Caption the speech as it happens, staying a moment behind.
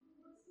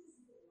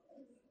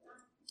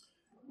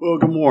Well,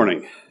 good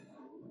morning.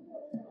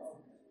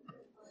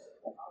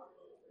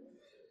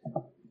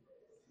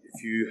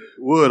 If you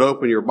would,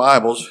 open your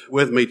Bibles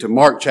with me to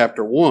Mark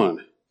chapter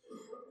 1.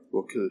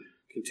 We'll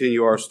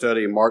continue our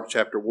study in Mark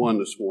chapter 1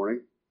 this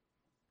morning.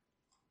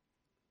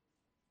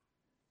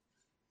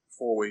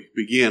 Before we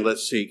begin,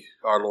 let's seek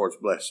our Lord's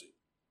blessing.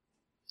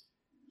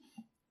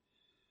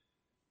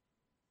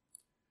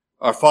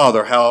 Our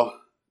Father, how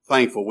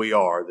thankful we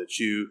are that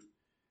you,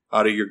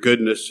 out of your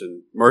goodness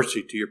and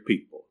mercy to your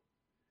people,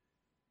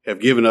 have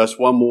given us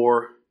one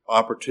more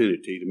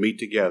opportunity to meet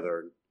together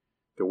and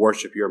to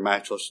worship your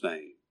matchless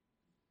name.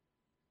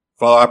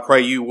 Father, I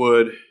pray you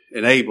would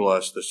enable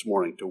us this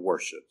morning to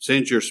worship.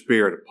 Send your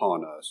Spirit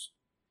upon us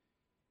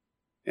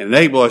and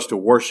enable us to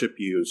worship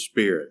you in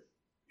spirit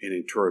and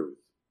in truth.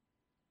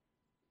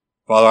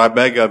 Father, I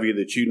beg of you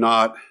that you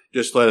not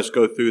just let us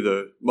go through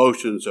the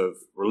motions of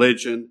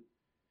religion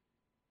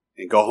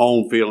and go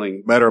home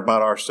feeling better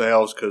about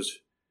ourselves because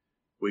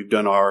we've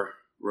done our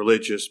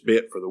religious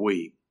bit for the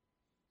week.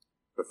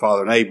 But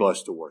Father, enable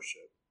us to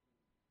worship.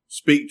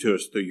 Speak to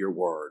us through your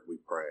word, we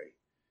pray.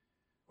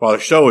 Father,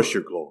 show us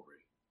your glory.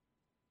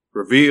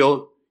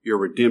 Reveal your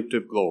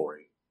redemptive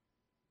glory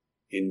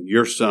in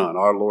your Son,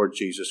 our Lord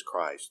Jesus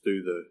Christ,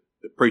 through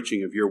the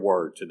preaching of your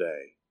word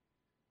today.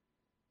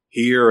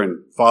 Here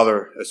and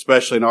Father,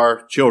 especially in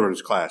our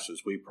children's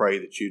classes, we pray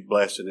that you'd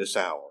bless in this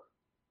hour.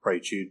 Pray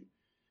that you'd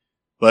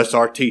bless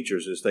our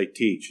teachers as they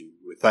teach, and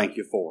we thank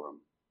you for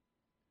them.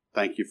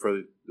 Thank you for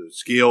the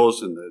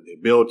skills and the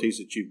abilities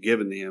that you've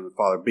given them. And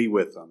Father, be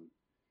with them.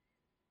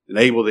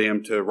 Enable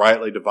them to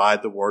rightly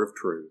divide the word of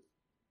truth.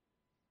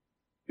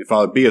 And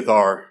Father, be with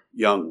our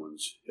young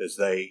ones as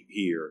they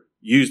hear.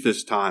 Use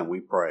this time, we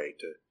pray,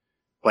 to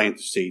plant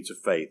the seeds of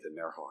faith in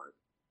their heart.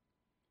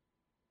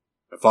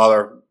 And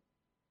Father,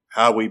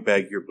 how we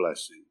beg your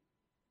blessing.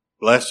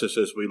 Bless us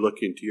as we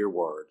look into your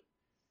word.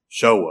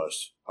 Show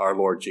us our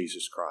Lord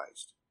Jesus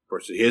Christ. For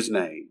it's in his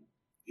name,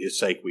 his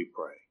sake we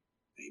pray.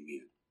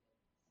 Amen.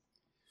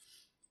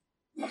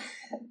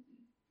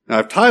 Now,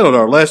 I've titled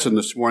our lesson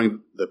this morning,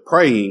 The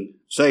Praying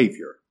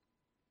Savior.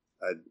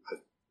 I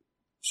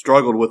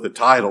struggled with the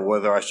title,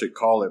 whether I should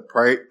call it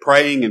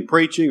Praying and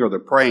Preaching or The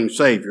Praying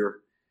Savior.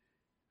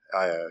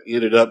 I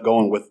ended up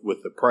going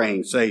with The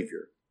Praying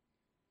Savior.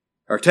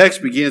 Our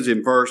text begins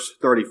in verse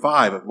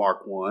 35 of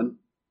Mark 1.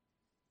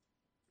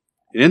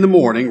 And in the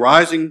morning,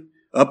 rising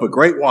up a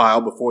great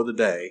while before the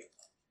day,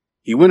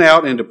 he went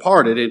out and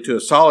departed into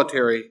a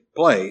solitary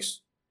place,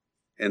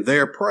 and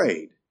there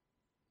prayed.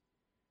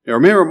 Now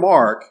remember,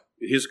 Mark,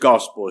 in his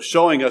gospel, is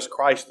showing us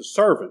Christ the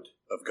servant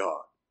of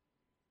God.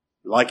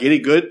 Like any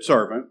good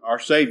servant, our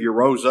Savior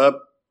rose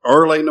up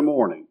early in the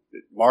morning.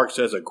 Mark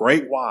says a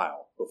great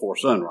while before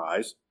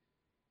sunrise,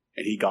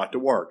 and he got to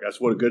work. That's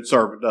what a good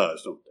servant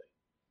does, don't they?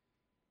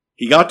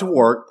 He got to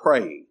work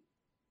praying.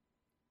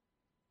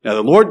 Now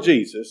the Lord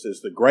Jesus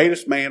is the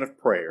greatest man of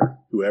prayer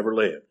who ever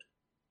lived.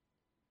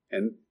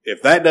 And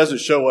if that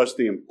doesn't show us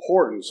the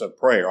importance of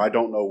prayer, I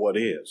don't know what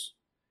is.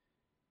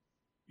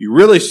 You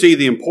really see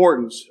the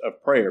importance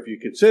of prayer if you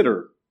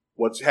consider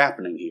what's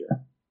happening here.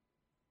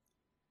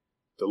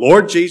 The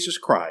Lord Jesus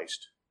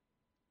Christ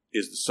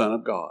is the Son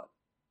of God.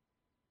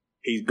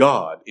 He's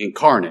God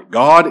incarnate,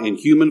 God in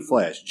human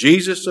flesh.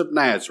 Jesus of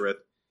Nazareth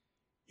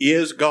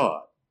is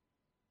God.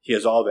 He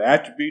has all the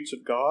attributes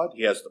of God.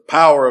 He has the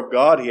power of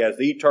God. He has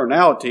the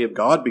eternality of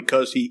God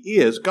because he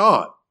is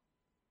God.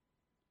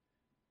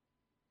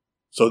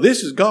 So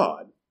this is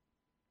God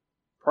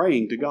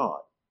praying to God.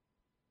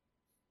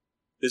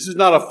 This is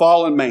not a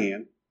fallen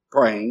man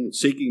praying,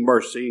 seeking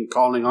mercy, and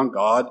calling on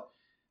God.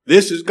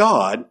 This is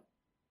God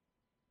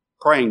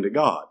praying to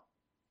God.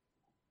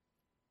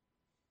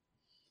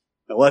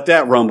 Now let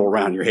that rumble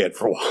around your head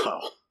for a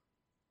while.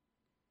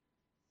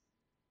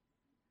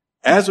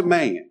 As a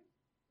man,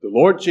 the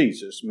Lord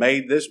Jesus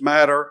made this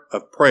matter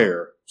of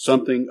prayer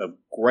something of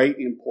great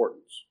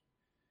importance.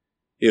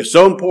 It was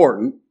so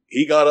important,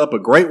 he got up a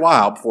great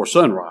while before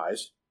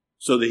sunrise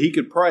so that he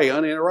could pray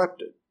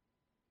uninterrupted.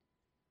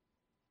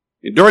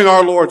 And during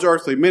our Lord's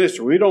earthly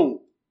ministry, we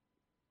don't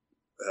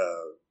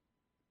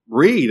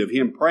read of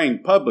him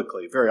praying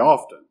publicly very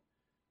often,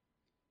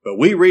 but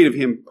we read of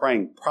him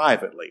praying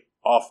privately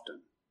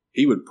often.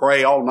 He would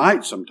pray all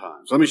night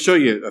sometimes. Let me show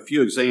you a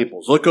few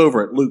examples. Look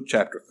over at Luke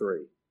chapter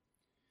 3.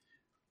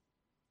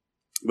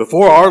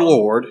 Before our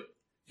Lord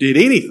did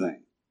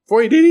anything,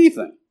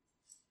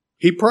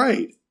 he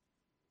prayed.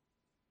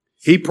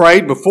 He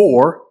prayed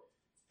before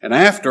and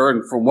after,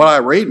 and from what I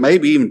read,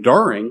 maybe even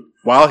during,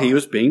 while he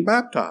was being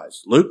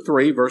baptized. Luke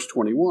 3, verse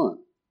 21.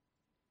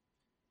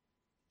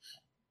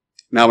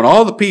 Now, when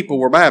all the people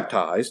were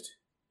baptized,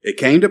 it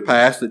came to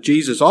pass that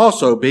Jesus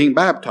also, being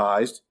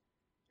baptized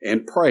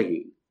and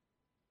praying,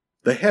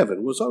 the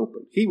heaven was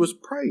opened. He was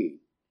praying.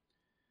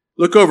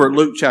 Look over at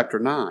Luke chapter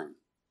 9.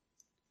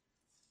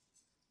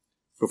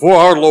 Before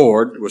our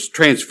Lord was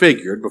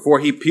transfigured, before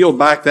he peeled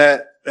back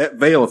that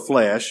veil of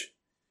flesh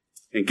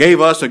and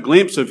gave us a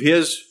glimpse of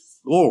his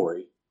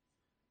glory,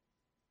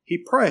 he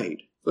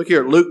prayed. Look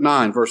here at Luke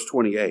 9, verse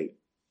 28.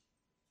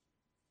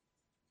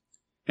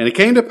 And it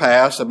came to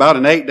pass,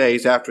 about 8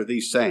 days after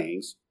these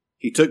sayings,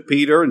 he took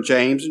Peter and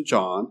James and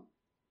John,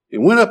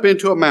 and went up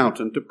into a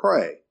mountain to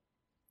pray.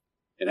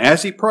 And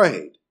as he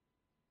prayed,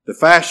 the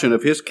fashion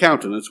of his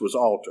countenance was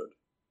altered,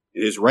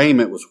 and his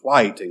raiment was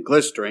white and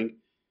glistering.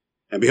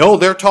 And behold,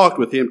 there talked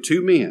with him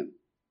 2 men,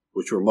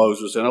 which were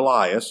Moses and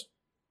Elias,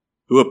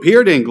 who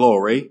appeared in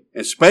glory,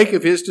 and spake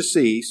of his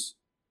decease,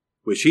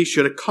 which he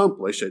should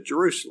accomplish at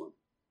Jerusalem.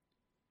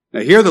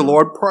 Now here the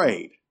Lord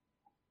prayed,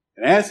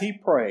 and as he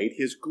prayed,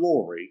 his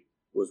glory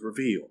was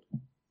revealed.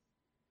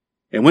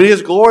 And when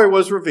his glory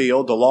was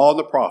revealed, the law and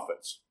the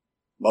prophets,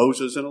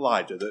 Moses and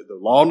Elijah, the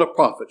law and the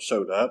prophets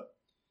showed up,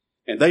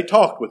 and they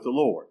talked with the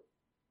Lord.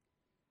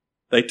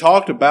 They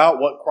talked about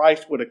what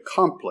Christ would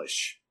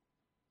accomplish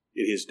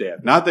in his death.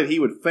 Not that he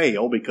would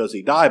fail because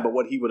he died, but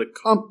what he would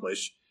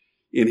accomplish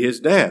in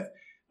his death.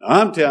 Now,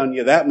 I'm telling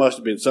you, that must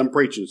have been some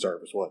preaching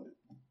service, wasn't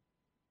it?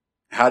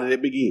 How did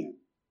it begin?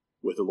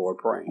 With the Lord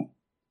praying.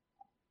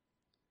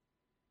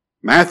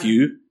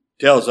 Matthew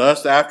tells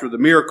us after the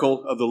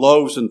miracle of the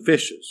loaves and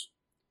fishes.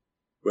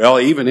 Well,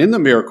 even in the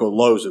miracle of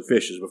loaves and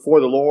fishes, before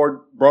the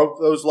Lord broke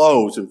those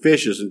loaves and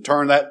fishes and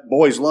turned that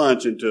boy's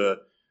lunch into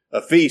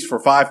a feast for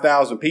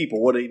 5,000 people,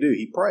 what did he do?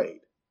 He prayed.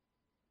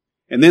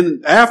 And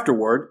then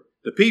afterward,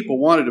 the people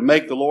wanted to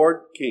make the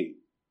Lord king.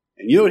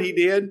 And you know what he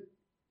did?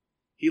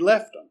 He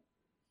left them.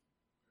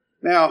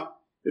 Now,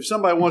 if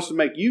somebody wants to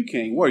make you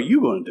king, what are you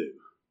going to do?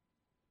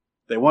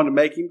 They wanted to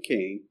make him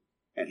king,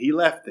 and he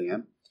left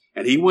them,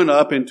 and he went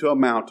up into a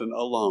mountain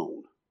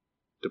alone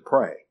to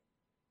pray.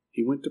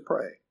 He went to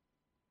pray.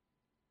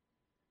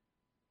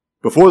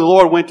 Before the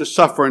Lord went to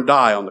suffer and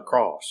die on the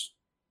cross,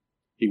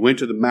 he went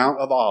to the Mount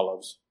of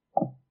Olives,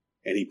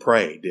 and he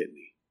prayed, didn't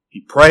he? He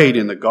prayed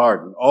in the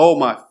garden, "Oh,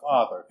 my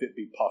Father, if it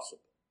be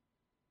possible,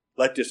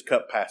 let this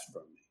cup pass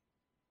from me.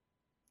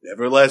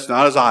 Nevertheless,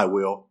 not as I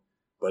will,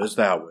 but as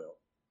thou wilt."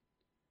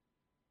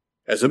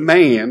 As a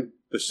man,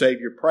 the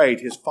Savior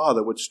prayed his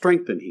Father would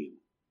strengthen him.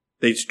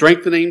 They'd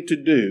strengthen him to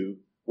do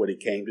what he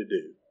came to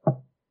do,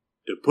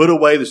 to put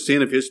away the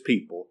sin of his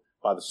people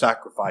by the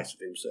sacrifice of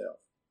himself.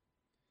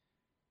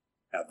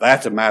 Now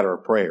that's a matter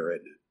of prayer,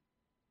 isn't it?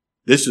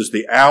 This is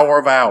the hour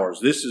of hours.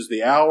 This is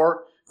the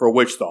hour for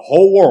which the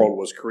whole world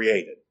was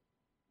created.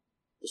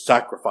 The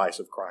sacrifice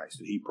of Christ.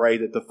 And he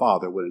prayed that the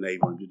Father would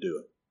enable him to do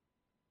it.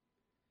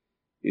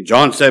 In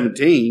John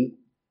 17,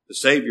 the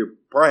Savior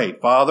prayed,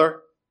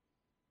 "Father,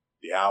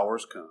 the hour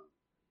has come.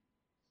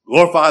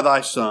 Glorify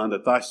thy Son,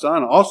 that thy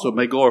Son also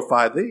may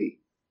glorify thee."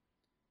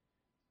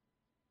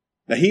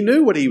 Now he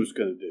knew what he was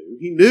going to do.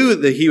 He knew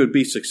that he would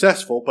be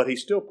successful, but he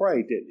still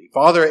prayed, didn't he?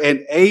 "Father,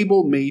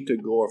 enable me to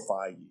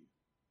glorify you."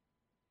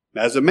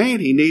 Now, as a man,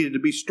 he needed to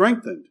be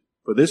strengthened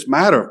for this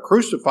matter of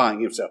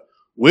crucifying himself,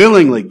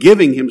 willingly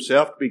giving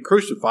himself to be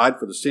crucified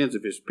for the sins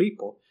of his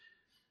people.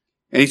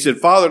 And he said,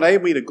 "Father,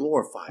 enable me to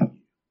glorify you.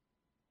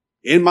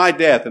 In my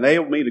death,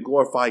 enable me to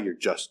glorify your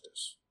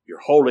justice, your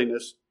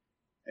holiness,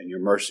 and your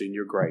mercy and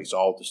your grace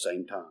all at the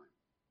same time.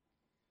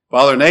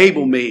 Father,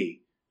 enable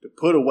me to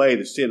put away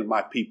the sin of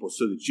my people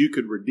so that you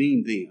could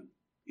redeem them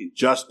in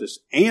justice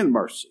and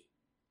mercy."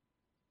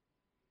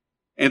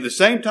 And at the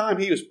same time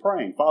he was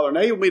praying, "Father,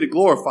 enable me to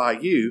glorify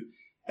you,"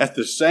 at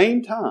the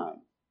same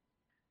time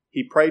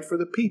he prayed for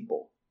the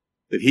people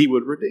that he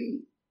would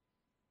redeem.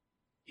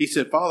 He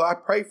said, "Father, I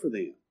pray for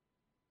them.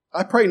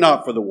 I pray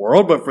not for the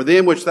world, but for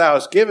them which thou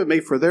hast given me,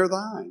 for they're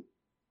thine."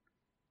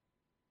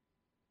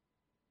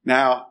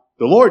 Now,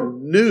 the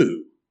Lord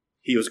knew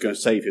he was going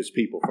to save his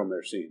people from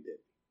their sin, didn't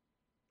he?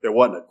 There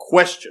wasn't a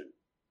question.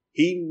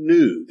 He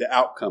knew the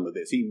outcome of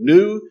this. He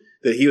knew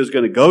that he was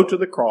going to go to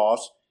the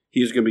cross.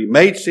 He was going to be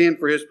made sin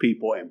for his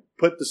people and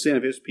put the sin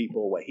of his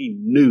people away. He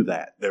knew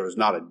that. There was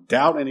not a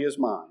doubt in his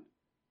mind.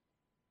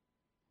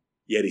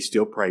 Yet he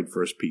still prayed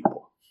for his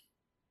people.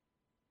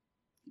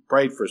 He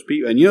prayed for his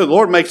people. And you know, the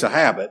Lord makes a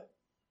habit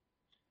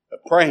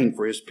of praying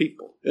for his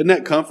people. Isn't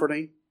that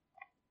comforting?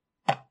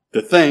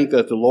 To think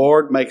that the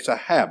Lord makes a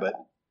habit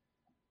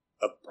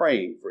of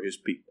praying for his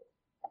people.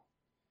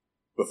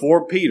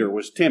 Before Peter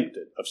was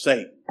tempted of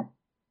Satan,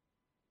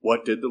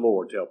 what did the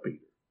Lord tell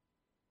Peter?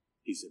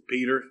 He said,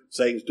 "Peter,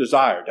 Satan's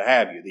desired to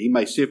have you, that he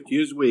may sift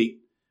you as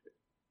wheat.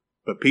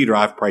 But Peter,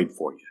 I've prayed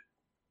for you,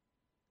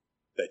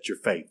 that your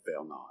faith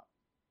fail not."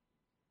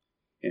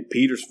 And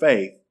Peter's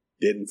faith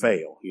didn't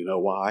fail. You know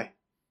why?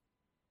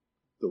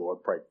 The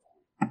Lord prayed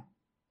for him.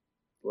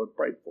 The Lord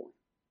prayed for him.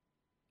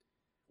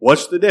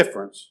 What's the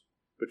difference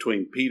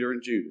between Peter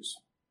and Judas?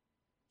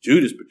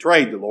 Judas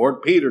betrayed the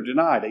Lord. Peter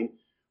denied him.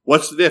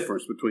 What's the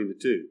difference between the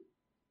two?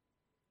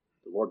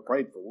 The Lord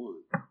prayed for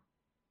one.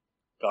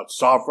 God's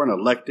sovereign,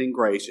 electing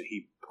grace, and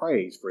he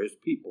prays for his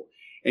people.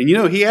 And you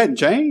know, he hadn't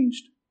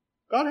changed.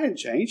 God hadn't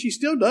changed. He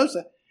still does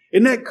that.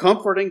 Isn't that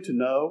comforting to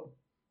know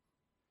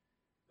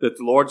that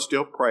the Lord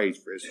still prays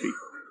for his people?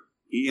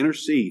 He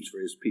intercedes for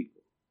his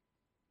people.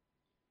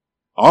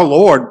 Our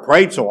Lord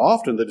prayed so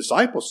often, the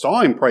disciples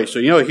saw him pray. So,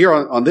 you know, here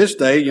on this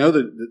day, you know,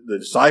 the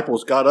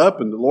disciples got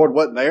up and the Lord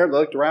wasn't there. They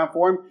looked around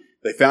for him.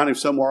 They found him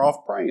somewhere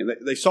off praying.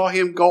 They saw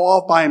him go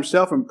off by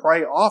himself and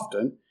pray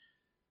often.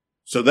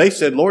 So they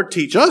said, Lord,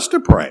 teach us to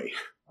pray.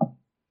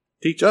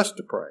 Teach us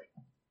to pray.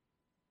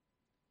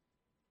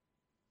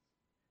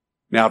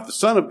 Now, if the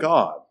Son of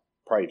God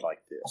prayed like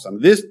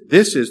this,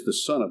 this is the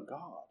Son of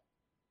God.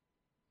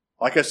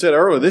 Like I said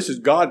earlier, this is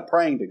God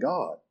praying to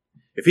God.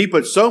 If he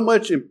put so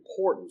much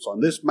importance on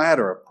this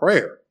matter of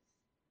prayer,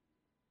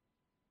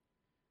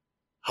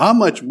 how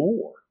much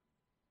more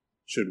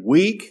should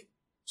weak,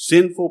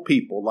 sinful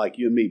people like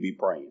you and me be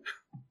praying?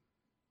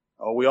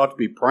 Oh, we ought to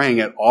be praying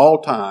at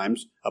all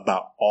times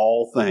about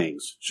all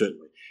things,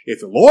 shouldn't we? If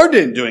the Lord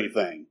didn't do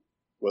anything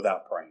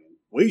without praying,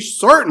 we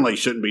certainly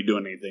shouldn't be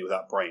doing anything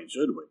without praying,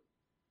 should we?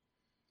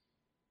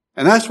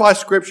 And that's why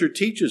Scripture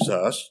teaches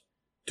us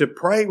to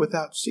pray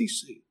without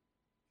ceasing.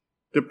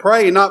 To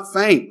pray and not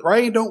faint.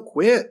 Pray and don't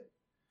quit.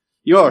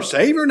 You know, our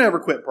Savior never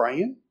quit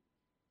praying.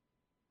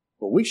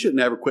 But we should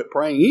never quit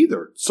praying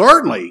either.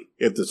 Certainly,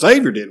 if the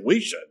Savior didn't, we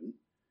shouldn't.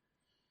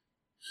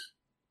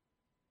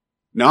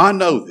 Now, I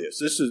know this.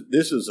 This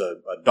is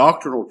a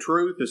doctrinal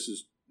truth. This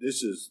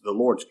is the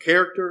Lord's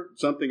character,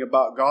 something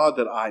about God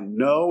that I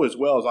know as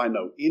well as I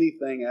know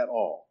anything at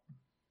all.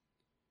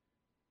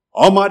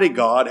 Almighty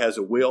God has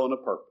a will and a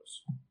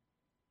purpose.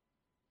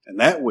 And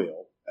that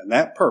will and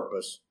that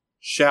purpose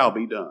shall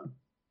be done.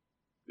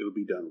 It'll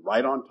be done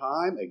right on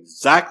time,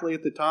 exactly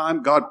at the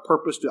time God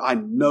purposed it. I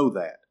know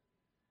that.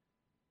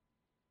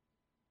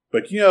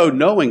 But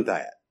knowing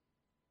that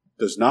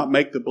does not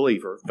make the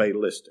believer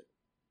fatalistic.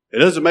 It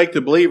doesn't make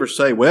the believer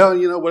say, well,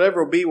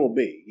 whatever will be, will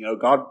be.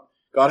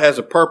 God has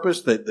a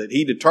purpose that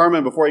he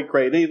determined before he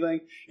created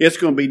anything. It's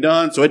going to be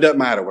done, so it doesn't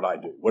matter what I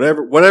do.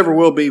 Whatever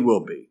will be,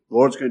 will be. The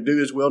Lord's going to do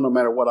his will no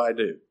matter what I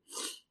do.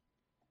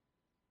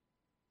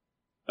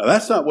 Now,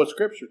 that's not what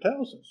Scripture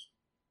tells us.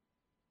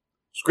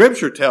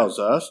 Scripture tells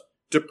us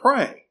to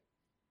pray.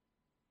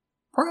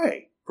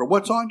 Pray for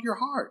what's on your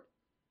heart.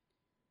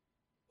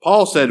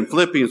 Paul said in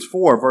Philippians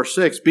 4, verse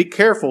 6, be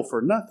careful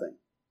for nothing.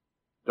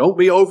 Don't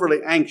be overly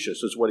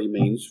anxious is what he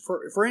means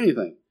for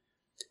anything.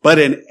 But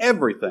in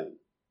everything,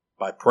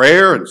 by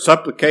prayer and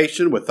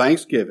supplication with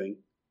thanksgiving,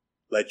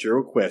 let your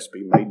requests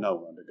be made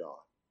known unto God.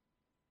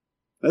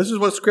 This is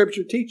what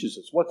Scripture teaches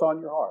us. What's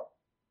on your heart?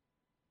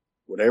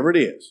 Whatever it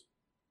is,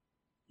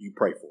 you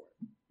pray for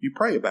it. You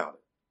pray about it.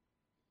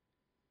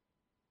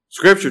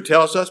 Scripture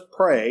tells us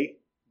pray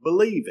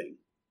believing.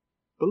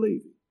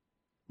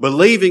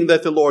 Believing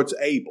that the Lord's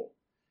able.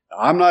 Now,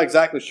 I'm not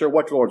exactly sure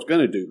what the Lord's going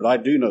to do, but I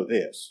do know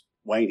this.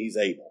 Wayne, he's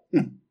able.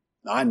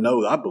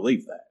 I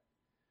believe that.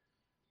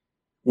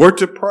 We're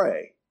to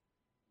pray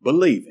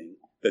believing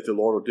that the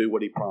Lord will do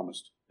what he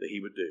promised that he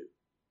would do.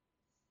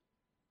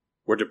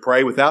 We're to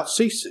pray without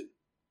ceasing.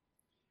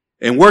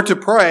 And we're to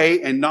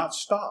pray and not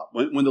stop.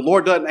 When the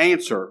Lord doesn't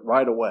answer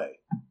right away.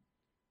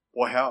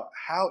 Boy,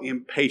 how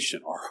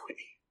impatient are we?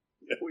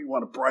 We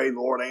want to pray, the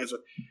Lord answer.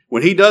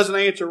 When he doesn't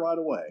answer right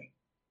away,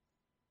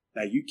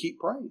 now you keep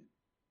praying.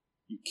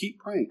 You keep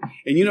praying.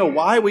 And you know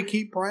why we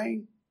keep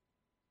praying?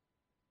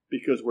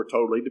 Because we're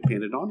totally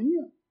dependent on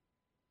him.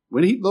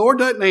 When the Lord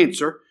doesn't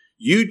answer,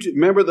 you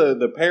remember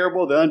the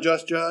parable of the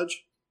unjust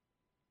judge?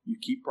 You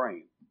keep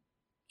praying.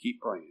 Keep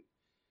praying.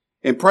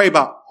 And pray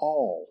about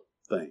all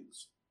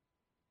things.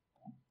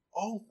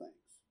 All things.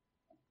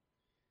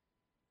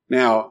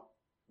 Now,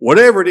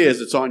 whatever it is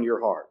that's on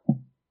your heart,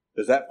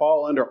 does that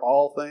fall under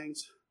all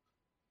things?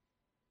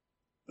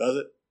 Does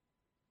it?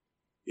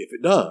 If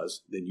it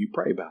does, then you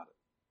pray about it.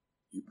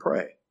 You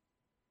pray.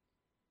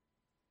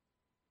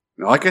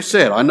 Now, like I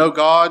said, I know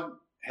God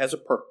has a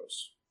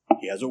purpose.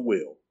 He has a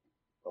will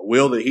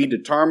that he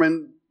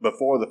determined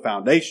before the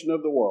foundation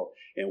of the world.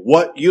 And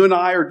what you and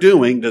I are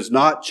doing does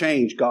not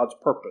change God's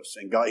purpose.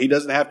 And he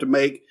doesn't have to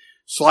make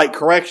slight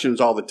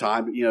corrections all the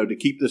time, to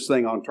keep this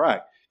thing on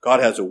track. God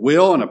has a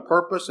will and a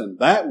purpose, and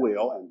that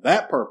will and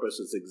that purpose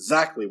is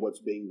exactly what's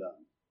being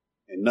done.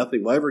 And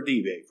nothing will ever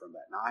deviate from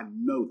that. Now, I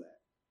know that.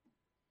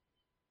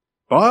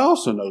 But I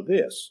also know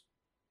this.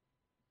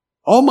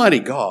 Almighty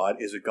God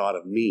is a God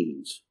of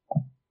means.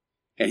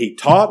 And he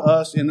taught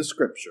us in the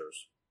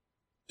Scriptures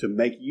to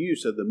make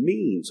use of the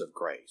means of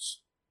grace.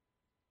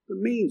 The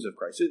means of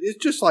grace.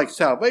 It's just like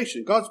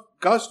salvation.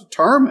 God's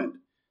determined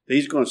that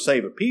he's going to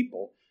save a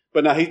people.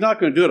 But now he's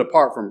not going to do it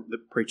apart from the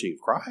preaching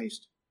of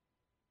Christ.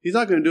 He's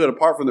not going to do it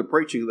apart from the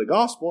preaching of the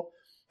gospel.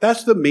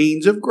 That's the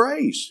means of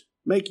grace.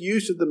 Make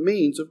use of the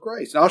means of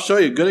grace. And I'll show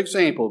you a good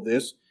example of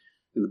this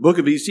in the book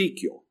of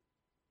Ezekiel.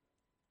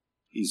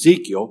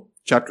 Ezekiel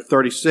chapter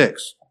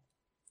 36.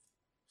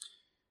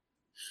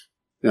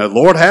 Now, the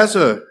Lord has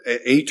an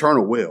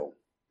eternal will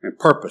and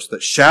purpose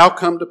that shall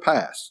come to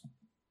pass.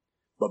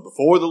 But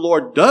before the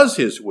Lord does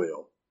his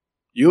will,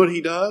 you know what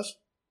he does?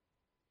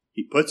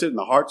 He puts it in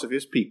the hearts of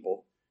his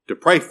people to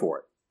pray for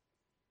it.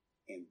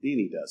 And then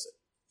he does it.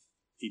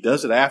 He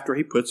does it after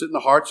he puts it in the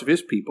hearts of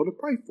his people to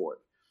pray for it.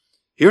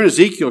 Here in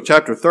Ezekiel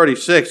chapter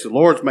 36, the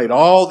Lord's made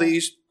all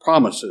these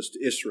promises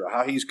to Israel,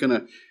 how he's going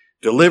to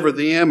deliver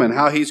them and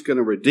how he's going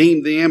to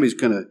redeem them. He's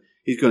going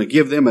to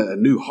give them a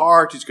new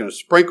heart. He's going to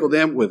sprinkle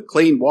them with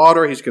clean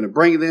water. He's going to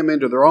bring them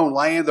into their own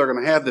land. They're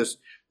going to have this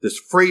this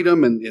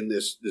freedom and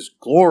this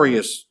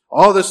glorious,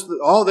 all this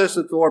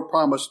that the Lord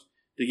promised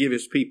to give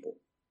his people.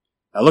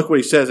 Now look what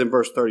he says in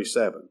verse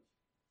 37.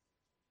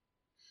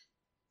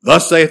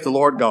 Thus saith the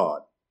Lord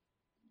God,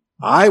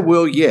 I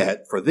will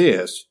yet for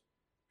this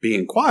be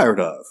inquired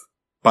of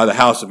by the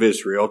house of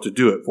Israel to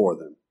do it for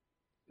them.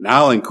 And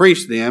I'll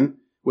increase them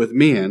with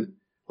men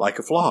like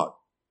a flock.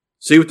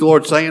 See what the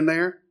Lord's saying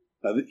there?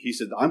 Now, he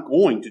said, I'm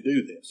going to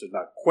do this. There's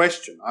not a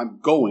question. I'm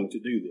going to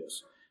do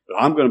this. But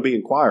I'm going to be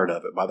inquired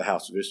of it by the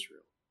house of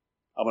Israel.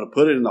 I'm going to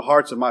put it in the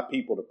hearts of my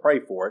people to pray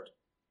for it.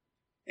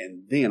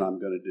 And then I'm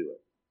going to do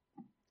it.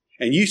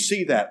 And you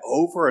see that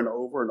over and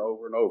over and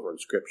over and over in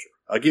Scripture.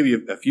 I'll give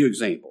you a few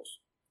examples.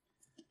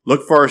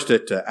 Look first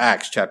at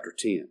Acts chapter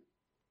 10.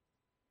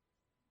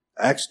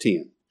 Acts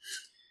 10.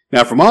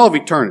 Now, from all of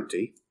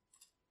eternity,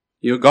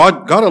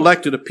 God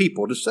elected a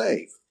people to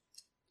save.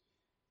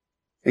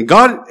 And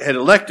God had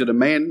elected a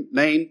man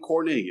named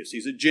Cornelius.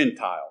 He's a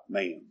Gentile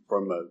man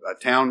from a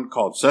town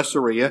called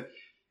Caesarea.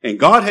 And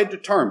God had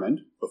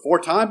determined, before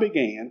time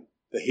began,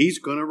 that he's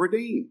going to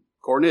redeem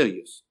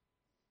Cornelius.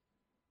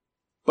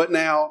 But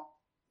now,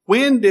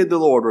 when did the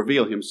Lord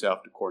reveal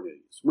himself to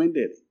Cornelius? When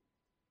did he?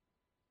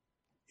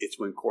 It's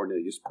when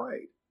Cornelius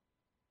prayed.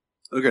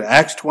 Look at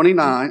Acts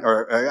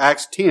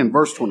 10,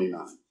 verse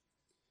 29.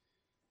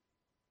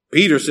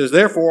 Peter says,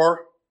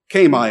 Therefore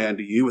came I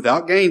unto you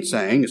without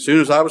gainsaying, as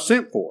soon as I was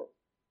sent for.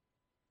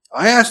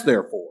 I asked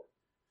therefore,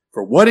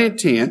 for what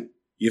intent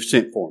you've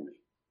sent for me?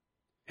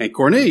 And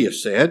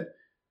Cornelius said,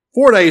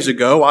 4 days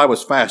ago I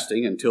was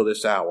fasting until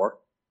this hour,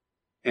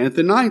 and at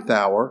the 9th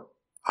hour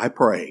I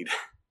prayed.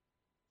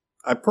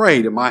 I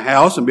prayed in my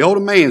house, and behold,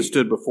 a man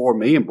stood before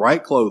me in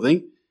bright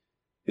clothing,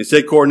 and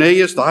said,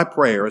 Cornelius, thy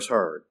prayer is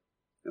heard,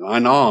 and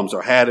thine alms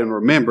are had in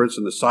remembrance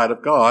in the sight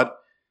of God.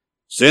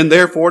 Send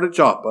therefore to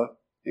Joppa,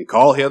 and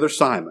call hither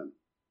Simon,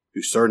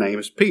 whose surname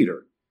is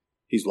Peter.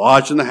 He's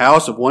lodged in the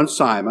house of one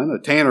Simon,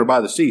 a tanner by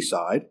the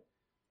seaside,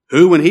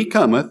 who, when he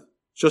cometh,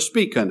 shall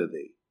speak unto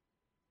thee.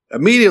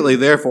 Immediately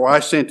therefore I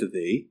sent to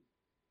thee,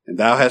 and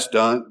thou hast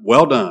done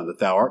well done that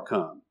thou art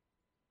come.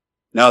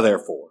 Now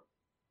therefore,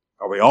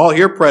 are we all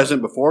here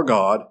present before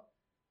God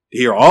to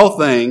hear all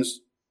things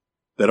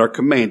that are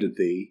commanded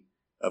thee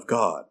of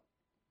God?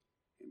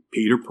 And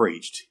Peter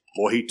preached.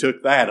 Boy, he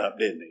took that up,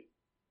 didn't he?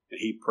 And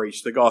he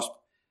preached the gospel.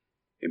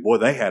 And boy,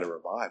 they had a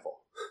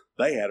revival.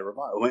 They had a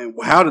revival.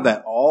 How did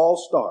that all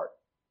start?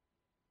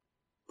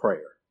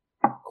 Prayer.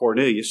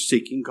 Cornelius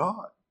seeking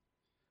God.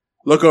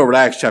 Look over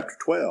at Acts chapter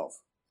 12.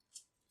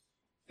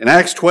 In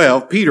Acts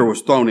 12, Peter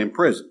was thrown in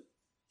prison.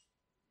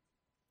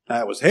 Now,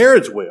 it was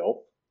Herod's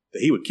will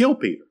that he would kill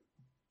Peter.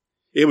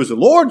 It was the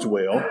Lord's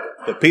will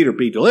that Peter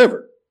be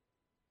delivered.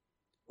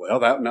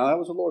 Well, that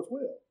was the Lord's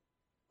will.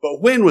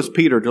 But when was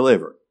Peter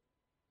delivered?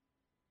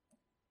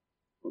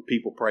 When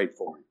people prayed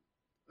for him.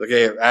 Look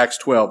at Acts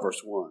 12,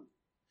 verse 1.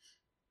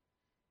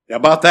 Now,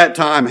 about that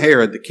time,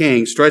 Herod the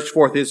king stretched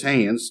forth his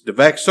hands to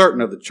vex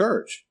certain of the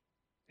church.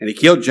 And he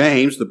killed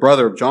James, the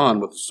brother of John,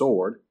 with the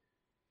sword.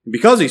 And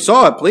because he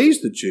saw it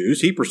pleased the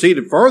Jews, he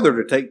proceeded further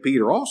to take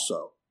Peter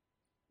also.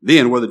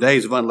 Then were the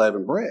days of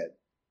unleavened bread.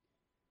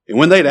 And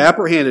when they'd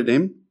apprehended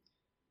him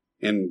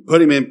and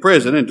put him in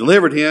prison and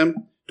delivered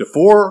him to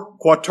 4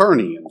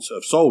 quaternions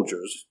of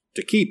soldiers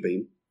to keep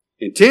him,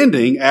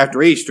 intending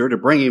after Easter to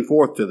bring him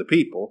forth to the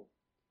people,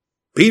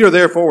 Peter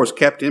therefore was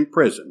kept in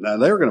prison. Now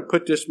they were going to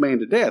put this man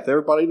to death.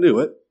 Everybody knew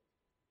it.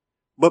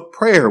 But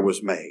prayer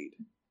was made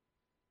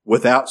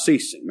without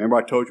ceasing. Remember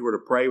I told you we're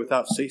to pray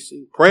without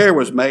ceasing? Prayer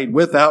was made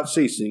without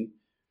ceasing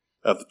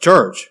of the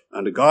church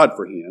unto God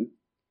for him.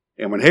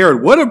 And when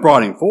Herod would have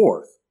brought him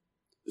forth,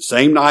 the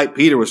same night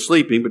Peter was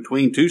sleeping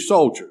between 2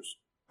 soldiers,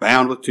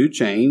 bound with 2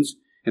 chains,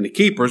 and the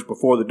keepers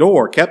before the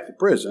door kept the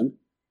prison.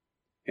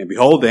 And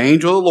behold, the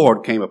angel of the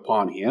Lord came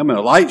upon him, and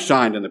a light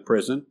shined in the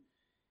prison.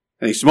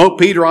 And he smote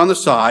Peter on the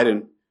side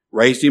and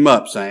raised him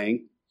up,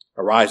 saying,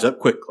 Arise up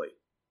quickly.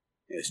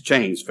 And his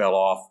chains fell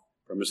off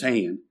from his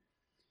hand,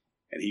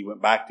 and he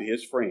went back to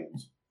his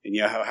friends. And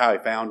you know how he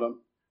found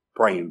them?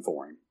 Praying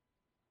for him.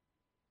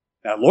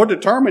 Now, the Lord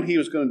determined he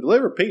was going to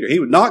deliver Peter. He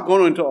was not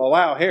going to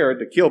allow Herod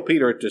to kill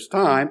Peter at this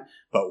time,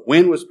 but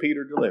when was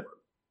Peter delivered?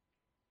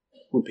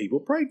 When people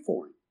prayed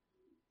for him.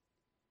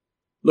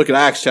 Look at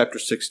Acts chapter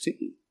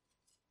 16.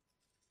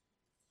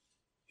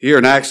 Here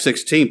in Acts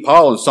 16,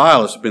 Paul and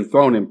Silas have been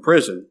thrown in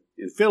prison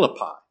in Philippi.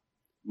 A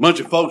bunch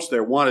of folks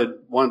there wanted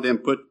them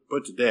put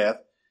to death.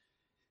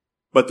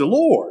 But the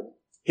Lord,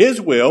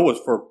 his will was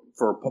for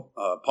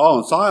Paul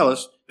and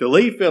Silas to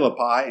leave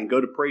Philippi and go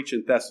to preach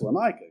in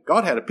Thessalonica.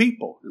 God had a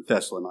people in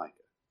Thessalonica.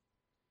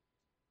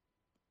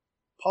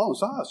 Paul and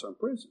Silas are in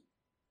prison.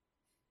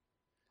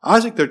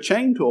 Isaac, they're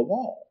chained to a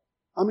wall.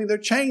 I mean, they're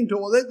chained to a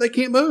wall. They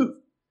can't move.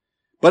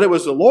 But it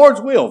was the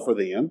Lord's will for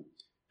them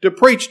to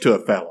preach to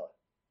a fellow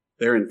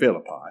there in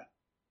Philippi.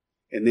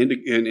 And then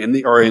in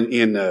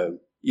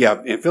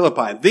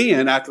Philippi. And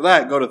then after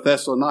that, go to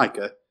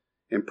Thessalonica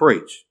and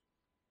preach.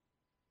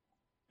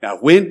 Now,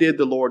 when did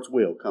the Lord's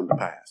will come to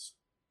pass?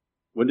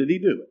 When did he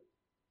do it?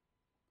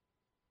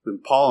 When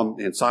Paul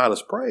and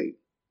Silas prayed.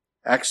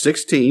 Acts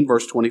 16,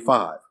 verse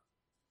 25.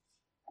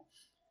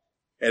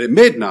 And at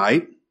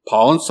midnight,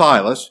 Paul and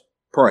Silas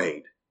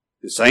prayed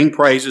and sang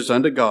praises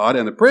unto God,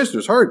 and the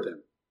prisoners heard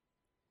them.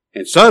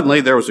 And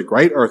suddenly there was a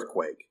great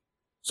earthquake,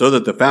 so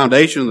that the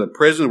foundation of the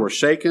prison were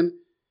shaken,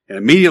 and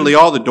immediately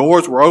all the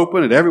doors were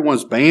open, and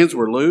everyone's bands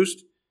were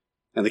loosed.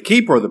 And the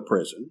keeper of the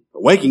prison,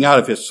 awaking out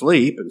of his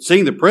sleep, and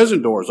seeing the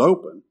prison doors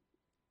open,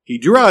 he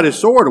drew out his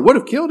sword and would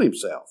have killed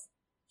himself,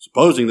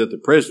 supposing that the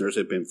prisoners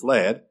had been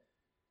fled.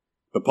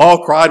 But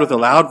Paul cried with a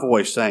loud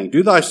voice, saying,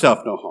 Do thyself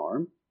no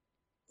harm,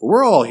 for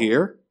we're all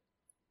here.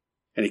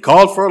 And he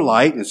called for a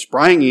light, and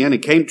sprang in,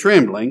 and came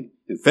trembling,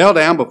 and fell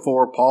down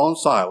before Paul and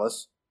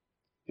Silas,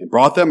 and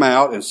brought them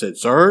out, and said,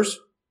 Sirs,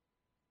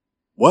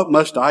 what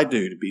must I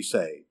do to be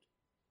saved?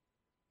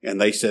 And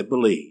they said,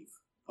 Believe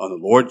on the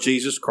Lord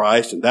Jesus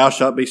Christ, and thou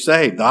shalt be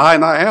saved, thou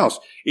and thy house.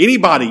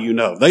 Anybody you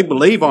know, if they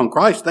believe on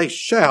Christ, they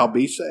shall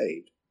be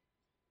saved.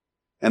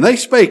 And they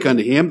spake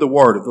unto him the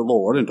word of the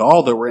Lord, and to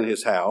all that were in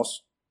his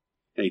house.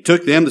 And he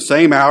took them the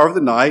same hour of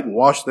the night, and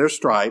washed their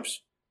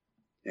stripes,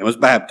 and was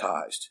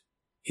baptized,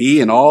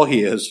 he and all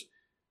his,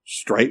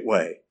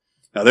 straightway.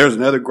 Now there's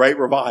another great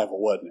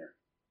revival, wasn't there?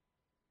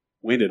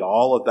 When did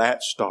all of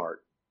that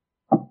start?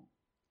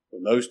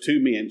 When those two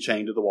men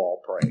chained to the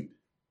wall prayed.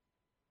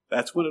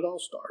 That's when it all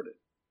started.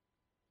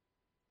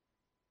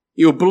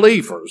 You know,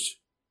 believers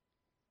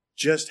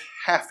just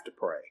have to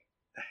pray.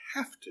 They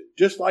have to.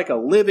 Just like a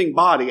living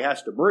body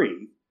has to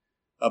breathe,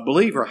 a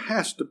believer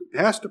has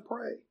to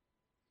pray.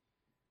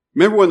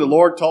 Remember when the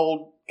Lord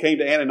came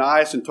to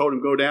Ananias and told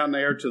him go down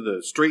there to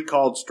the street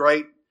called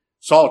Straight?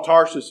 Saul of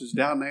Tarsus is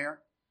down there.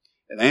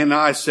 And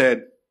Ananias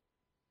said,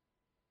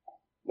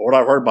 Lord,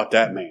 I've heard about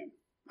that man.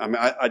 I mean,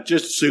 I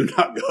just as soon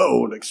not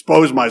go and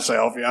expose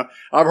myself. You know,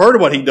 I've heard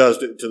of what he does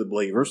to the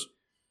believers.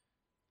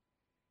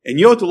 And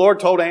you know what the Lord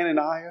told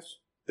Ananias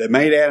that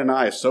made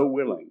Ananias so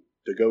willing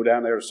to go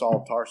down there to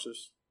Saul of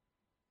Tarsus?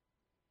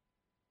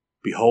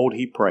 Behold,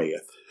 he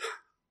prayeth.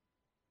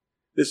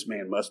 This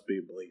man must be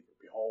a believer.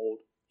 Behold,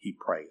 he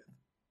prayeth.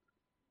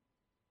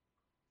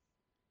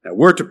 Now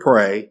we're to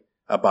pray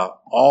about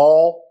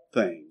all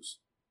things,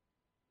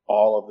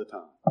 all of the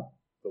time.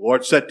 The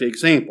Lord set the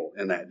example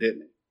in that,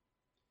 didn't he?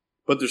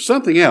 But there's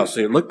something else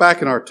here. Look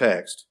back in our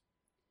text.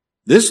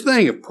 This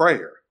thing of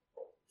prayer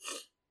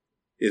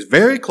is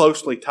very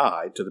closely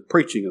tied to the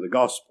preaching of the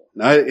gospel.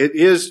 Now,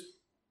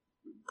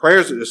 prayer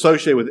is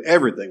associated with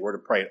everything. We're to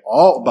pray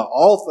about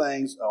all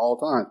things at all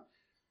times.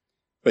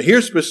 But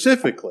here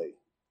specifically,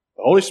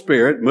 the Holy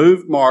Spirit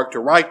moved Mark to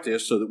write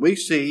this so that we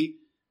see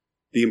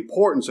the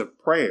importance of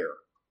prayer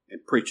in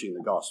preaching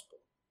the gospel.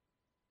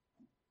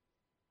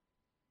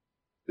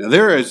 Now,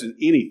 there isn't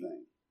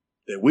anything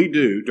that we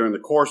do during the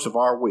course of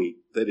our week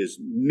that is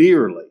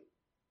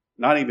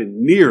not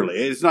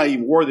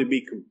even worthy to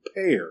be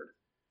compared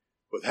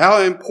with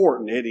how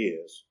important it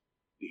is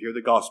to hear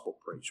the gospel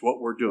preached, what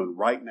we're doing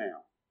right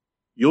now.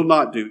 You'll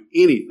not do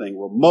anything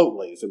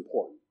remotely as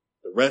important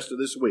the rest of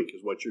this week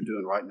as what you're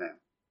doing right now.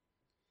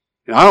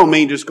 And I don't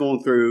mean just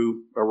going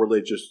through a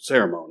religious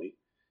ceremony.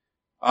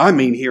 I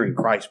mean hearing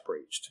Christ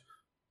preached.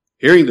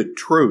 Hearing the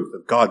truth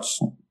of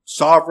God's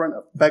sovereign,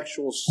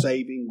 effectual,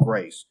 saving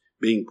grace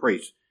being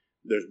preached.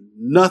 There's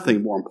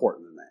nothing more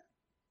important than that.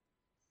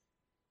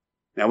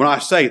 Now, when I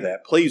say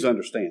that, please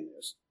understand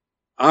this.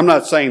 I'm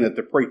not saying that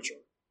the preacher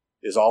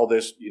is all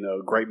this,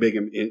 great big,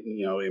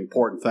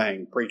 important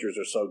thing. Preachers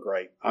are so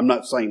great. I'm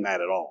not saying that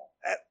at all.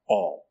 At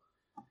all.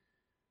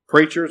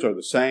 Preachers are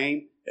the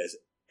same as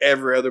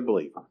every other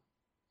believer.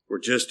 We're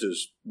just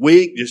as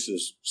weak, just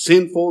as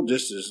sinful,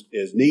 just as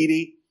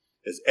needy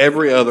as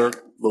every other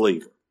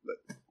believer.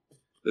 But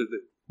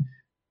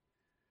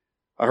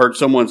I heard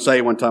someone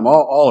say one time,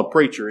 all a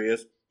preacher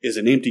is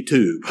an empty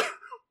tube.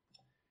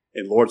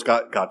 And the Lord's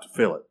got to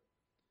fill it.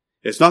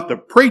 It's not the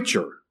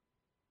preacher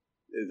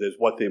is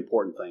what the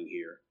important thing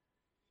here.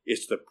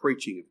 It's the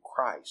preaching of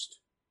Christ.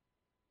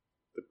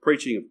 The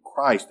preaching of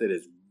Christ that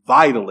is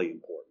vitally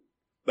important.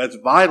 That's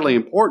vitally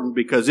important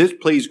because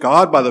it pleased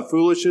God by the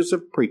foolishness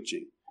of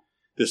preaching.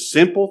 The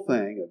simple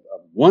thing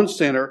of one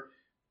sinner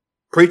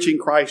preaching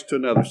Christ to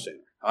another sinner.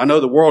 I know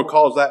the world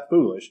calls that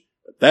foolish,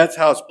 but that's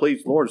how it's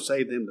pleased the Lord to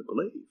save them to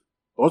believe.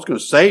 The Lord's going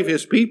to save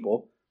His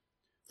people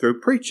through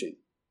preaching.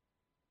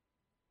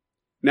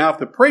 Now, if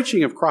the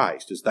preaching of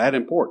Christ is that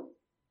important,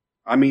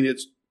 I mean,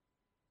 it's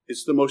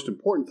the most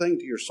important thing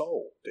to your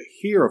soul, to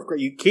hear of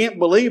Christ. You can't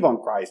believe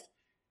on Christ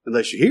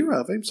unless you hear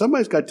of Him.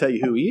 Somebody's got to tell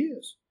you who He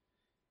is.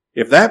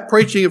 If that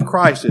preaching of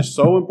Christ is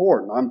so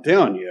important, I'm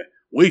telling you,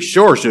 we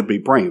sure should be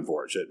praying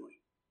for it, shouldn't we?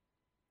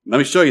 Let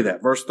me show you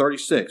that. Verse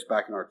 36,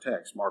 back in our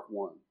text, Mark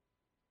 1.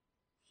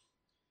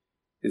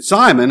 And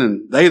Simon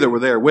and they that were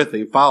there with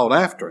him followed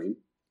after him.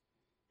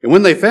 And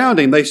when they found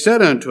him, they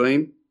said unto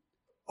him,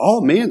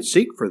 All men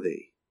seek for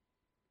thee.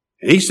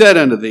 And he said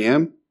unto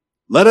them,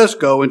 Let us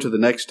go into the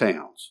next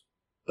towns,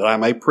 that I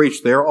may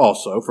preach there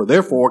also, for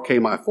therefore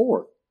came I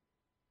forth.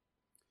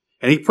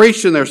 And he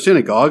preached in their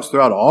synagogues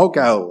throughout all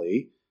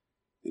Galilee,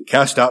 and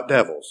cast out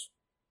devils.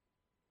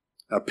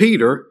 Now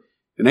Peter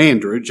and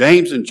Andrew,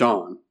 James and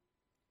John,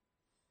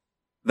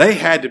 They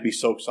had to be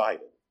so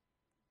excited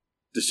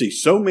to see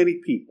so many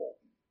people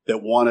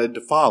that wanted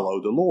to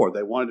follow the Lord.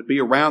 They wanted to be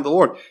around the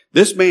Lord.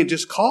 This man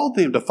just called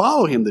them to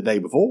follow him the day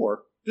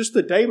before. Just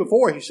the day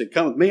before, he said,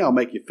 "Come with me, I'll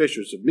make you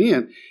fishers of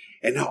men."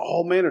 And now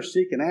all men are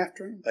seeking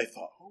after him. They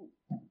thought, "Oh,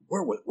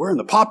 we're in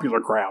the popular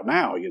crowd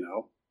now, you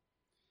know."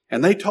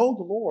 And they told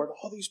the Lord,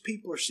 "All these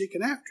people are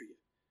seeking after you."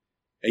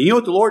 And you know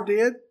what the Lord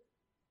did?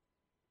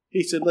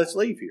 He said, "Let's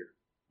leave here.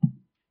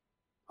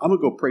 I'm going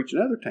to go preach in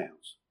other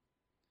towns."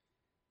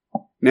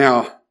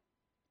 Now,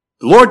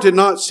 the Lord did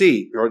not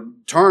seek or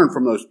turn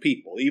from those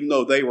people, even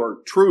though they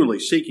were truly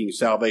seeking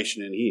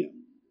salvation in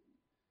Him.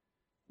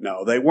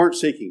 No, they weren't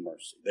seeking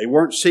mercy. They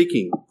weren't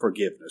seeking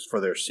forgiveness for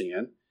their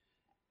sin.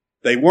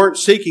 They weren't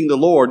seeking the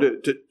Lord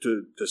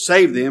to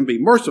save them, be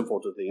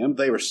merciful to them.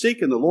 They were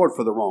seeking the Lord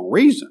for the wrong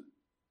reason.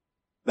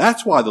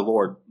 That's why the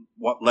Lord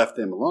left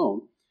them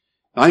alone.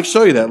 Now, I can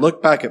show you that.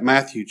 Look back at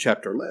Matthew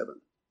chapter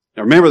 11.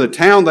 Now remember, the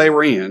town they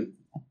were in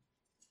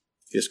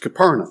is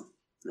Capernaum.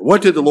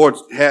 What did the Lord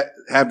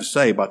have to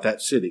say about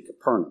that city,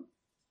 Capernaum?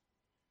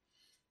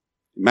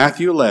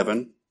 Matthew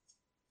 11,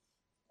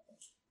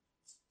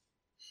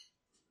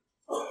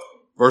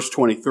 verse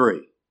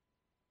 23.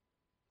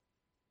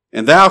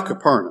 "And thou,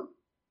 Capernaum,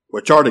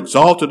 which art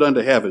exalted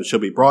unto heaven, shall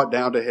be brought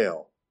down to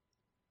hell.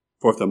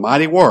 For if the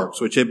mighty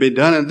works which had been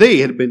done in thee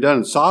had been done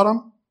in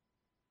Sodom,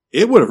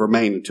 it would have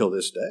remained until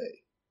this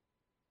day.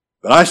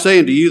 But I say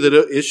unto you that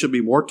it shall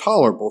be more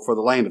tolerable for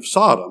the land of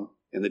Sodom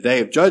in the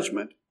day of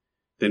judgment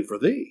than for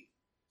thee."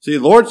 See,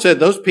 the Lord said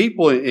those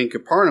people in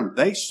Capernaum,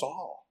 they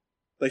saw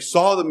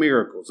the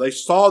miracles, they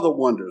saw the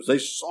wonders, they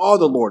saw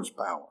the Lord's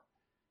power,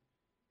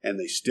 and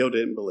they still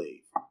didn't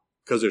believe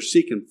because they're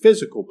seeking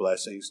physical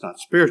blessings, not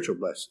spiritual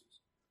blessings.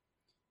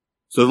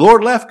 So the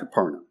Lord left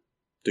Capernaum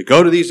to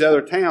go to these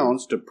other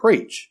towns to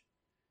preach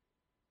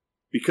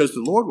because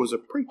the Lord was a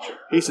preacher.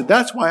 He said,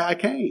 "That's why I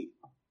came.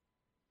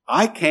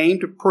 I came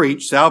to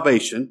preach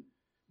salvation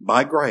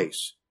by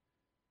grace."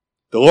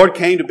 The Lord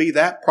came to be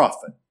that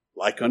prophet,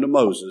 like unto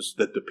Moses,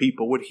 that the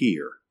people would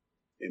hear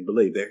and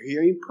believe. They're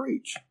hearing him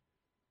preach.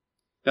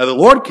 Now the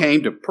Lord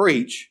came to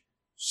preach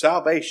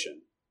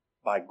salvation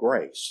by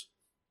grace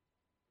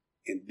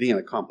and then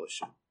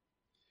accomplish it.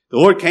 The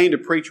Lord came to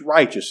preach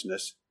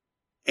righteousness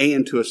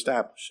and to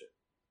establish it.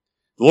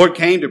 The Lord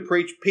came to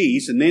preach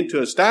peace and then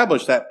to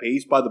establish that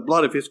peace by the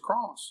blood of His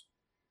cross.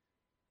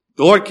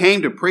 The Lord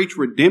came to preach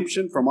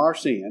redemption from our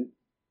sin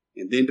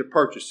and then to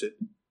purchase it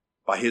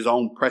by His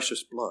own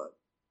precious blood.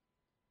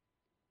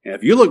 And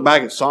if you look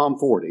back at Psalm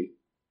 40,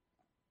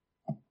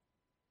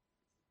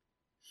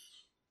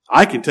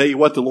 I can tell you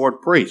what the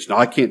Lord preached. Now,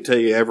 I can't tell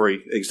you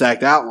every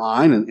exact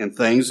outline and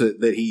things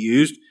that He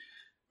used,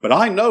 but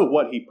I know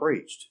what He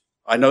preached.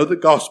 I know the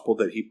gospel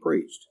that He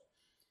preached.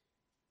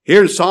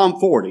 Here in Psalm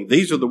 40,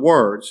 these are the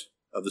words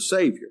of the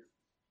Savior.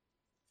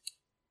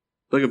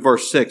 Look at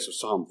verse 6 of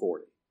Psalm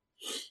 40.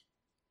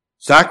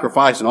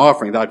 "Sacrifice and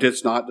offering thou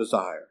didst not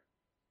desire.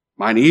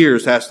 Mine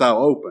ears hast thou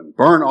opened.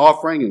 Burnt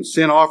offering and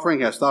sin offering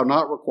hast thou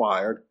not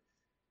required.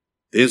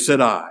 Then said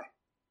I,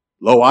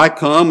 Lo, I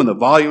come, in the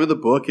volume of the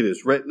book it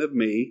is written of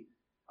me,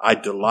 I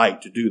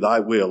delight to do thy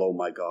will, O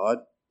my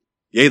God.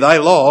 Yea, thy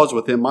law is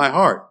within my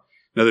heart."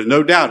 Now there's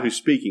no doubt who's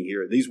speaking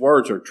here. These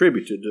words are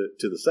attributed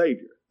to the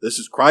Savior. This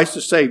is Christ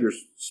the Savior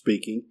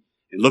speaking.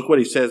 And look what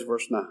he says,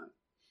 verse 9.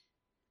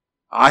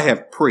 "I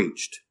have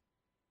preached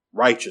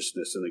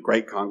righteousness in the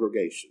great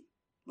congregation.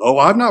 Lo,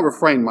 I've not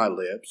refrained my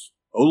lips.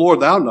 O Lord,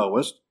 thou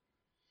knowest.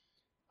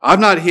 I've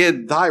not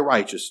hid thy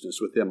righteousness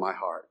within my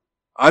heart.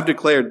 I've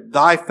declared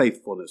thy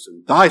faithfulness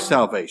and thy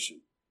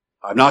salvation.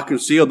 I've not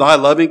concealed thy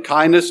loving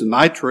kindness and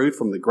thy truth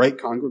from the great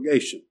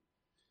congregation."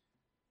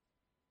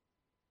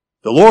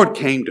 The Lord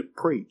came to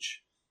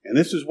preach, and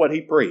this is what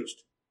He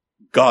preached: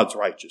 God's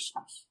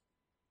righteousness.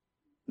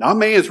 Not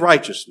man's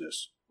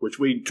righteousness, which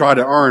we try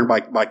to earn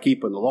by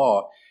keeping the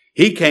law.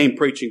 He came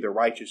preaching the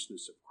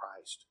righteousness of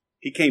Christ.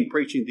 He came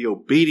preaching the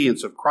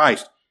obedience of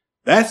Christ.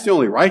 That's the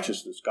only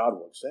righteousness God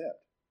will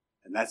accept.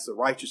 And that's the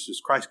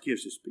righteousness Christ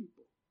gives His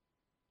people.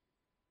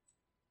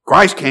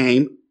 Christ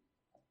came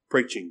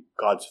preaching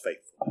God's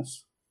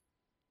faithfulness.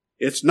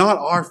 It's not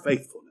our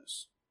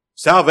faithfulness.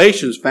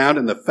 Salvation is found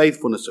in the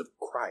faithfulness of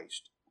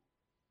Christ.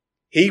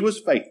 He was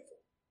faithful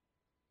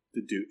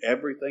to do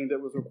everything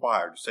that was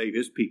required to save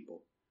His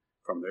people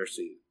from their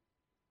sin.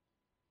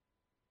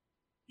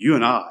 You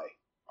and I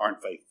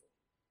aren't faithful.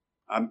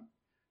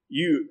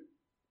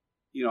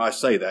 I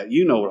say that.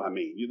 You know what I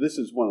mean. This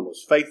is one of the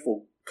most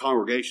faithful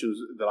congregations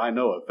that I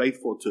know of.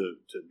 Faithful to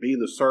be in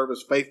the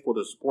service. Faithful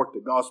to support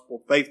the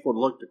gospel. Faithful to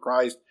look to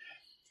Christ.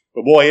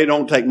 But boy, it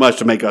don't take much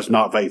to make us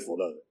not faithful,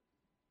 does it?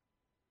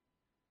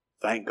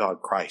 Thank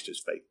God Christ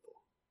is faithful.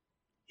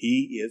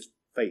 He is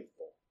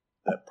faithful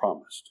that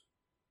promised.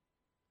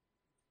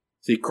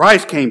 See,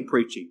 Christ came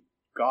preaching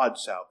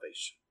God's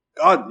salvation.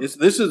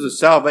 This is the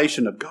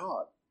salvation of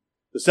God.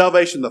 The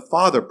salvation the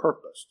Father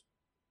purposed.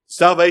 The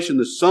salvation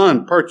the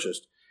Son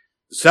purchased.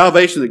 The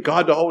salvation that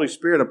God the Holy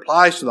Spirit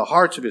applies to the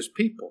hearts of His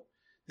people.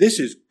 This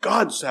is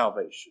God's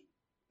salvation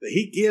that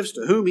He gives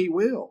to whom He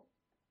will.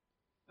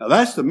 Now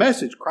that's the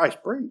message Christ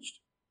preached.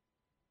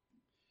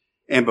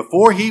 And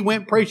before he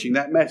went preaching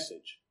that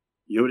message,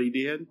 you know what he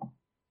did?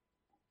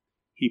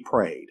 He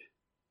prayed.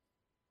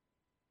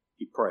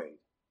 He prayed.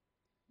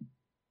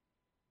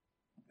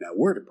 Now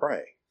we're to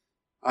pray.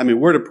 I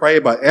mean, we're to pray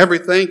about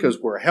everything because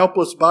we're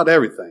helpless about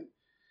everything.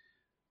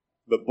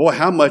 But boy,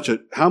 how much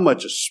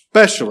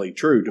especially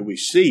true do we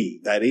see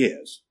that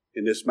is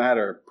in this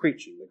matter of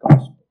preaching the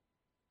gospel?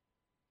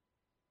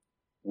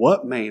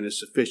 What man is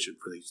sufficient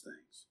for these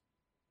things?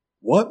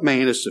 What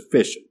man is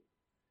sufficient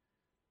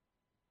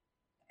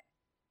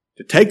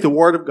to take the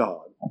word of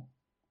God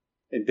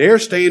and dare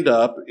stand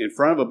up in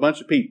front of a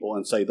bunch of people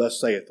and say, "Thus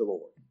saith the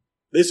Lord"?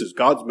 This is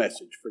God's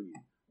message for you.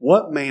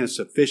 What man is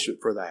sufficient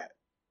for that?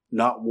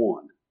 Not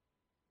one.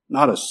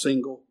 Not a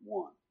single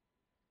one.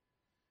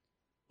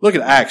 Look at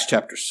Acts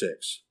chapter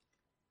 6.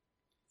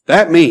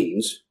 That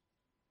means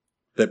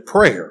that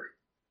prayer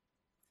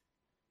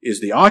is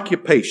the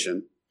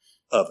occupation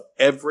of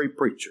every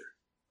preacher.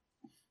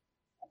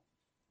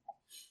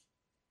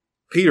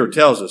 Peter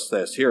tells us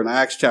this here in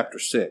Acts chapter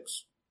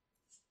 6,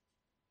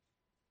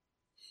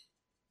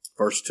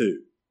 verse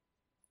 2.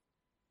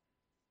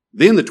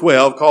 Then the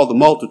 12 called the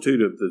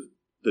multitude of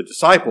the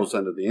disciples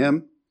unto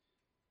them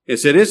and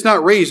said, "It's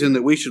not reason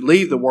that we should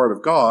leave the word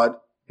of God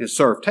and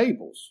serve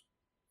tables.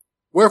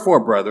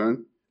 Wherefore,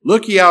 brethren,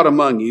 look ye out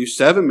among you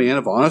 7 men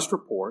of honest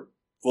report,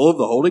 full of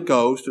the Holy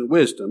Ghost and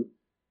wisdom,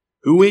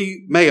 who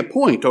we may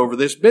appoint over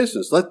this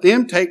business. Let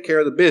them take care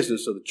of the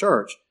business of the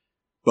church,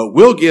 but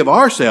we'll give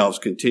ourselves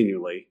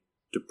continually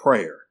to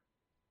prayer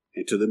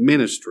and to the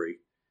ministry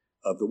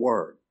of the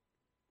word."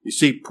 You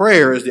see,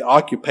 prayer is the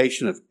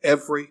occupation of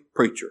every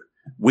preacher.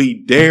 We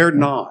dare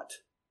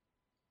not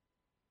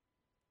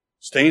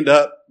stand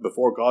up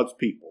before God's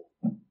people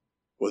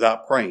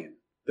without praying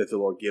that the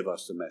Lord give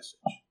us the message.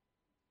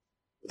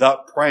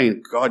 Without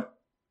praying, "God,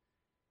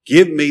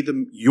 give me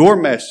your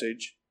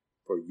message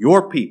for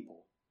your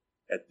people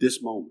at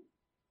this moment.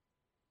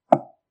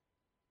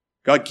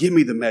 God, give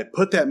me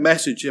put that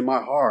message in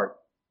my heart.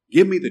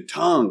 Give me the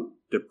tongue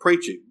to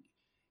preach it.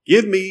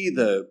 Give me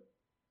the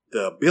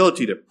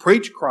ability to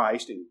preach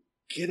Christ and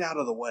get out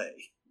of the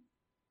way.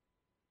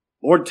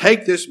 Lord,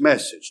 take this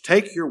message,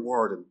 take your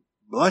word and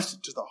bless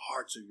it to the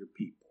hearts of your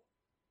people.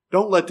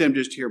 Don't let them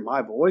just hear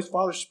my voice.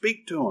 Father,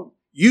 speak to them.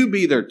 You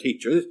be their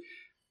teacher."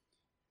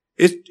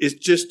 It's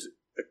just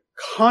a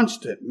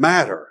constant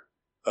matter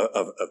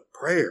of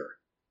prayer.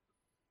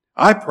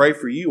 I pray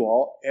for you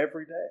all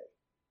every day.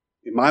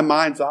 In my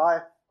mind's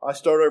eye, I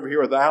start over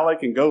here with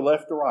Alec and go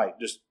left to right,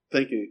 just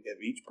thinking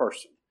of each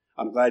person.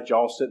 I'm glad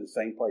y'all sit in the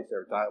same place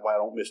every time. I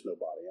don't miss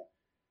nobody.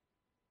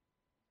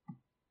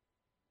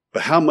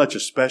 But how much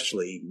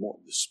especially more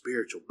the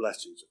spiritual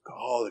blessings of God.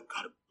 Oh, that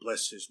God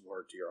bless His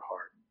word to your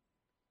heart.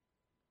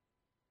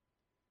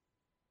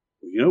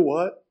 Well, you know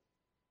what?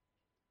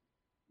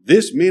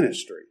 This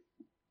ministry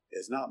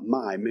is not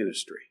my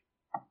ministry.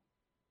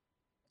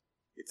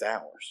 It's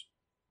ours.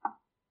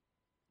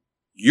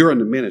 You're in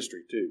the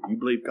ministry too. You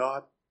believe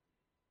God?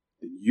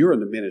 Then you're in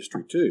the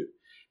ministry too.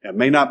 Now, it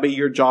may not be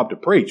your job to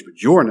preach,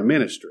 but you're in the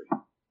ministry.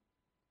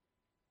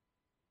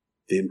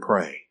 Then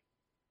pray.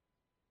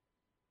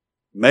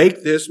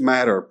 Make this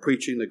matter of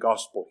preaching the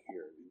gospel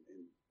here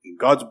and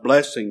God's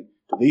blessing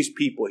to these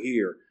people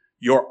here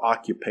your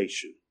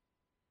occupation.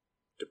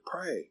 To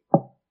pray.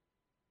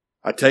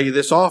 I tell you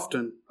this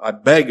often, I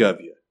beg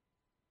of you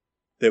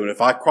that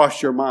if I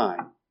cross your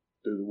mind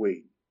through the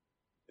week,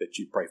 that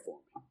you pray for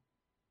me.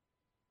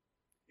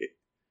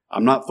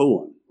 I'm not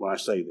fooling when I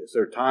say this.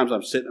 There are times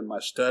I'm sitting in my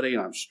study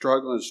and I'm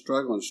struggling.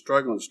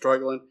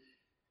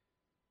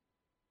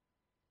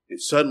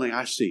 And suddenly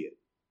I see it.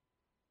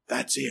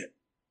 That's it.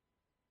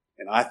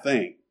 And I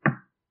think,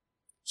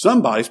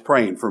 somebody's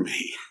praying for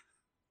me.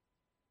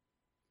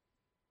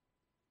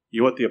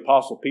 You know what the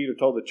Apostle Peter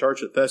told the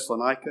church at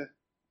Thessalonica?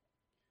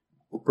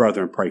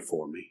 "Brethren, pray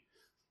for me."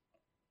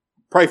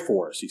 Pray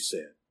for us, he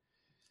said.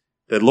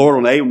 That the Lord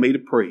will enable me to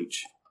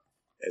preach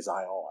as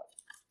I ought.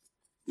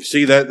 You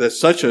see, that's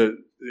such a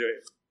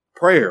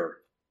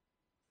prayer,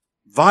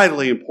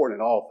 vitally important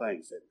in all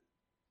things.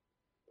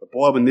 But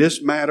boy, in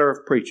this matter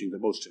of preaching, the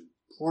most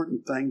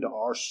important thing to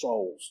our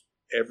souls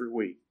every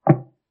week,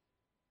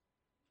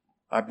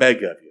 I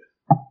beg of you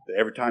that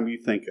every time you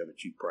think of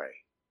it, you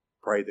pray.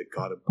 Pray that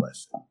God will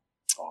bless it.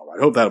 All right.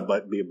 I hope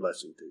that'll be a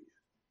blessing to you.